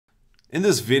In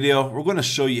this video, we're going to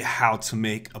show you how to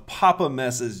make a pop-up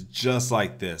message just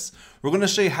like this. We're going to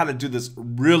show you how to do this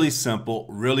really simple,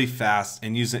 really fast,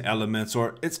 and using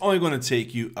Elementor. It's only going to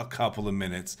take you a couple of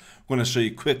minutes. We're going to show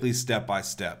you quickly, step by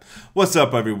step. What's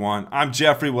up, everyone? I'm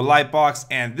Jeffrey with Lytbox,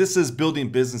 and this is Building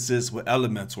Businesses with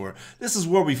Elementor. This is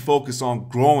where we focus on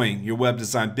growing your web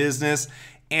design business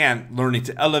and learning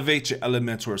to elevate your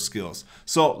Elementor skills.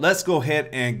 So let's go ahead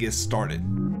and get started.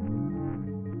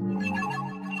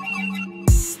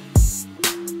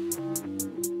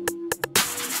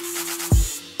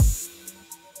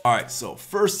 All right, so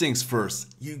first things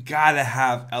first, you gotta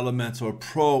have Elementor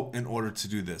Pro in order to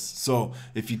do this. So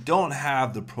if you don't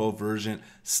have the Pro version,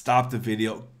 stop the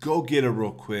video, go get it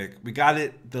real quick. We got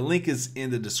it, the link is in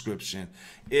the description.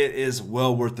 It is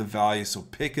well worth the value, so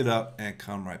pick it up and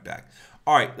come right back.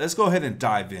 All right, let's go ahead and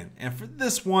dive in. And for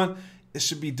this one, it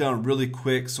should be done really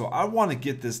quick, so I wanna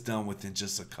get this done within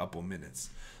just a couple minutes.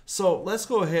 So let's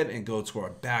go ahead and go to our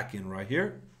backend right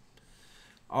here.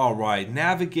 All right,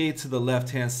 navigate to the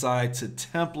left-hand side to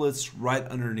templates right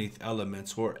underneath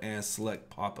Elementor and select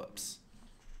pop-ups.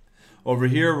 Over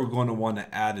here, we're going to want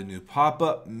to add a new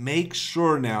pop-up. Make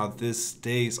sure now this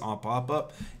stays on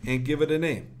pop-up and give it a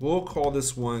name. We'll call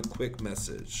this one Quick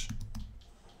Message.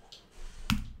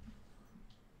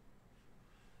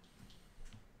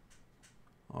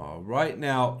 All right,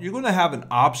 now you're going to have an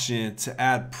option to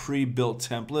add pre-built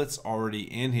templates already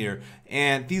in here,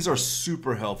 and these are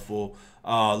super helpful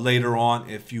later on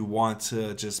if you want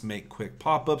to just make quick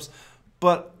pop-ups.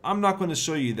 But I'm not going to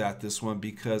show you that this one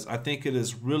because I think it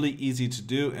is really easy to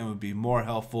do and would be more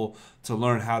helpful to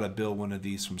learn how to build one of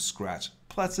these from scratch.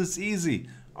 Plus, it's easy.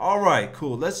 All right,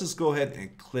 cool. Let's just go ahead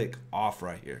and click off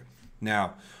right here.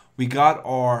 Now, we got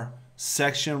our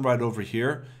section right over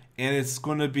here. And it's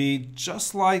going to be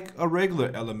just like a regular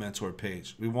Elementor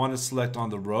page. We want to select on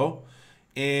the row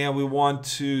and we want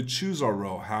to choose our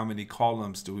row. How many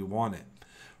columns do we want it?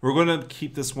 We're going to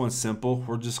keep this one simple.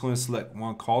 We're just going to select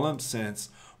one column since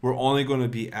we're only going to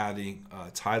be adding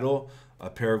a title, a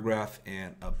paragraph,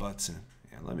 and a button.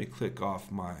 And let me click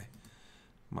off my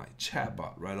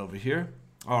chatbot right over here.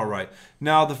 All right,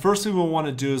 now the first thing we want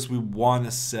to do is we want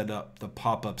to set up the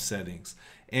pop-up settings.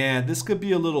 And this could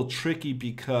be a little tricky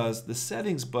because the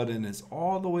settings button is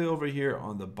all the way over here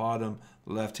on the bottom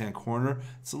left-hand corner.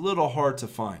 It's a little hard to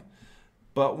find.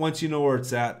 But once you know where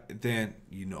it's at, then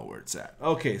you know where it's at.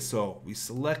 Okay, so we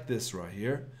select this right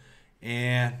here.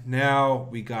 And now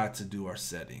we got to do our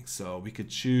settings. So we could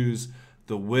choose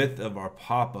the width of our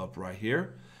pop-up right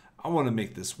here. I want to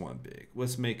make this one big.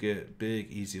 Let's make it big,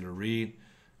 easy to read.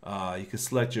 You can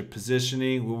select your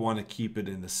positioning. We want to keep it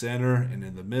in the center and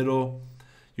in the middle.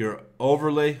 Your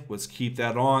overlay, let's keep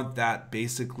that on. That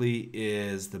basically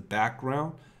is the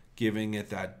background, giving it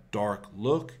that dark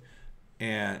look.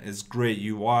 And it's great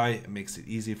UI. It makes it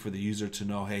easy for the user to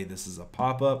know, hey, this is a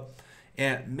pop-up.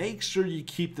 And make sure you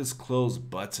keep this close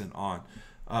button on.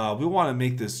 We want to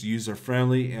make this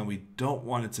user-friendly and we don't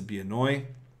want it to be annoying.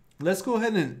 Let's go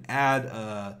ahead and add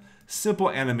a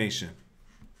simple animation.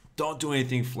 Don't do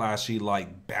anything flashy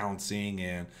like bouncing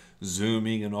and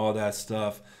zooming and all that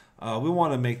stuff. We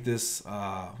want to make this,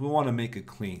 we want to make it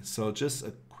clean. So just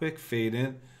a quick fade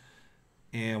in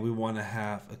and we want to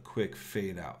have a quick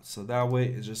fade out. So that way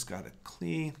it just got a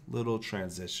clean little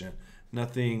transition,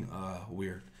 nothing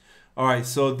weird. All right,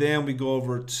 so then we go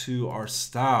over to our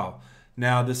style.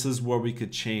 Now this is where we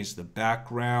could change the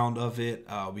background of it.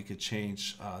 We could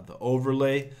change the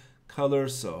overlay color.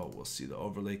 So we'll see the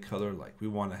overlay color, like we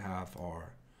want to have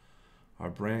our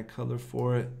brand color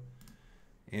for it.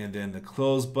 And then the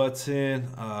close button,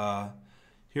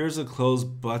 here's a close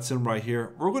button right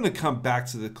here. We're going to come back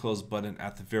to the close button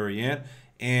at the very end,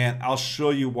 and I'll show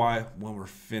you why when we're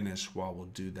finished, while we'll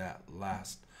do that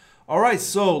last. All right,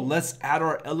 so let's add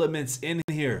our elements in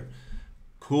here.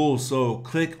 Cool, so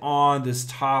click on this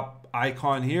top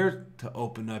icon here to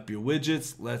open up your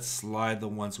widgets. Let's slide the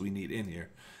ones we need in here.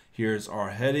 Here's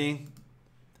our heading.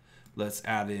 Let's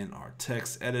add in our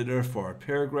text editor for our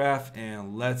paragraph,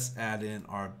 and let's add in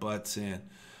our button.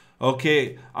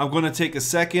 Okay, I'm going to take a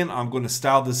second. I'm going to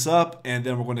style this up, and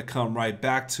then we're going to come right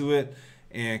back to it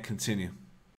and continue.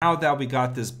 Now that we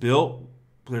got this built,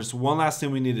 there's one last thing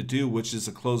we need to do, which is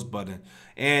a close button.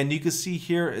 And you can see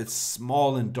here it's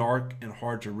small and dark and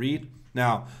hard to read.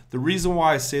 Now, the reason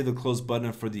why I say the close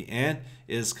button for the end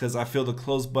is because I feel the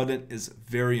close button is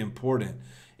very important.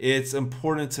 It's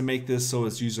important to make this so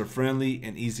it's user-friendly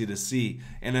and easy to see.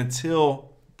 And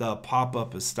until the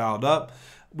pop-up is styled up,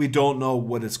 we don't know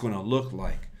what it's going to look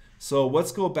like. So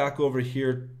let's go back over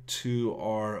here to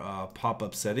our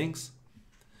pop-up settings.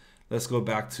 Let's go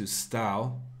back to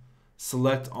Style.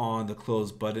 Select on the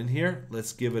close button here.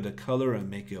 Let's give it a color and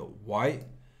make it white.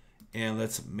 And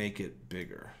let's make it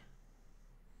bigger.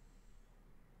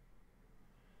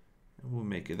 And we'll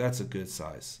make it, that's a good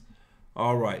size.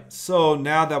 All right, so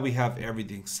now that we have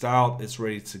everything styled, it's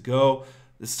ready to go.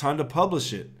 It's time to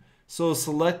publish it. So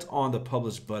select on the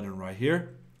publish button right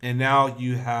here. And now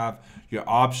you have your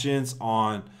options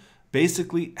on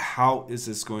basically how is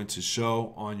this going to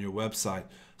show on your website.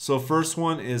 So first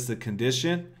one is the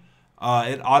condition.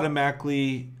 It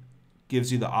automatically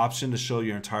gives you the option to show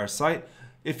your entire site.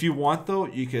 If you want though,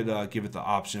 you could give it the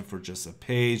option for just a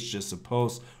page, just a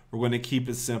post. We're going to keep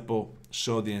it simple,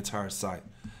 show the entire site.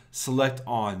 Select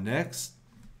on next.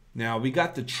 Now we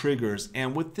got the triggers,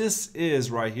 and what this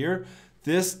is right here,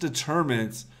 this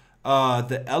determines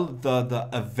the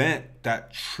event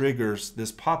that triggers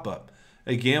this pop-up.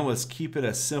 Again, let's keep it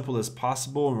as simple as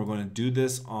possible, and we're going to do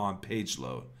this on page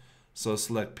load. So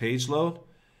select page load,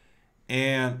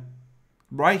 and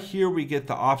right here we get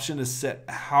the option to set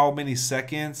how many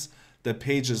seconds the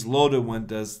page is loaded when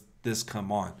does this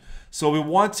come on. So we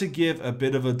want to give a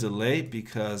bit of a delay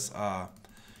because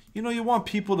you want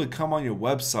people to come on your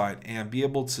website and be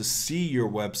able to see your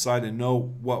website and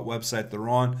know what website they're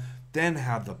on, then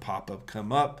have the pop-up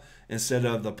come up instead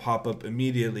of the pop-up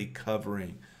immediately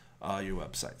covering your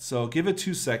website. So give it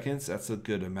 2 seconds. That's a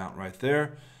good amount right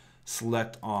there.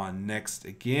 Select on next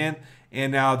again.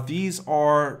 And now these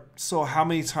are, so how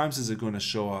many times is it going to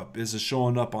show up? Is it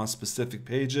showing up on specific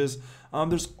pages?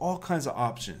 There's all kinds of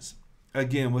options.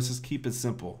 Again, let's just keep it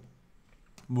simple.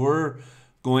 We're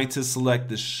going to select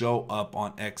the show up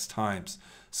on X times.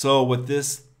 So what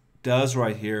this does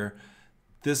right here,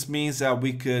 this means that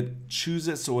we could choose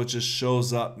it so it just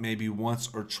shows up maybe once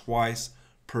or twice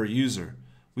per user.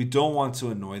 We don't want to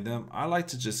annoy them. I like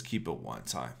to just keep it one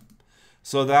time.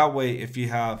 So that way, if you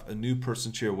have a new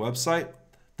person to your website,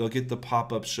 they'll get the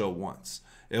pop-up show once.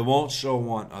 It won't show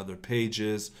on other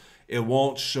pages. It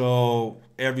won't show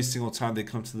every single time they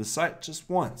come to the site, just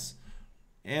once.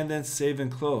 And then save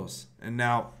and close. And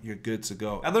now you're good to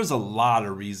go. Now there's a lot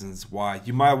of reasons why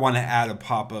you might want to add a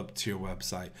pop-up to your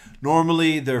website.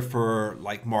 Normally they're for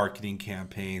like marketing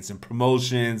campaigns and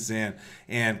promotions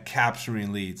and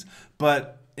capturing leads.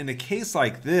 But in a case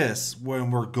like this, when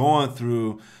we're going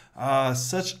through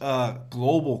such a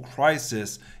global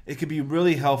crisis, it could be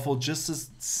really helpful just to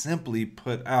simply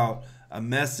put out a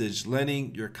message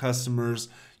letting your customers,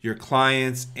 your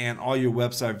clients, and all your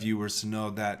website viewers to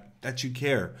know that you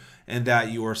care and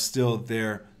that you are still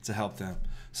there to help them.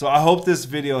 So I hope this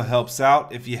video helps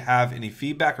out. If you have any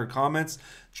feedback or comments,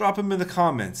 drop them in the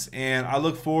comments. And I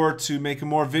look forward to making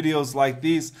more videos like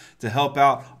these to help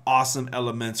out awesome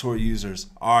Elementor users.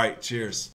 All right, cheers.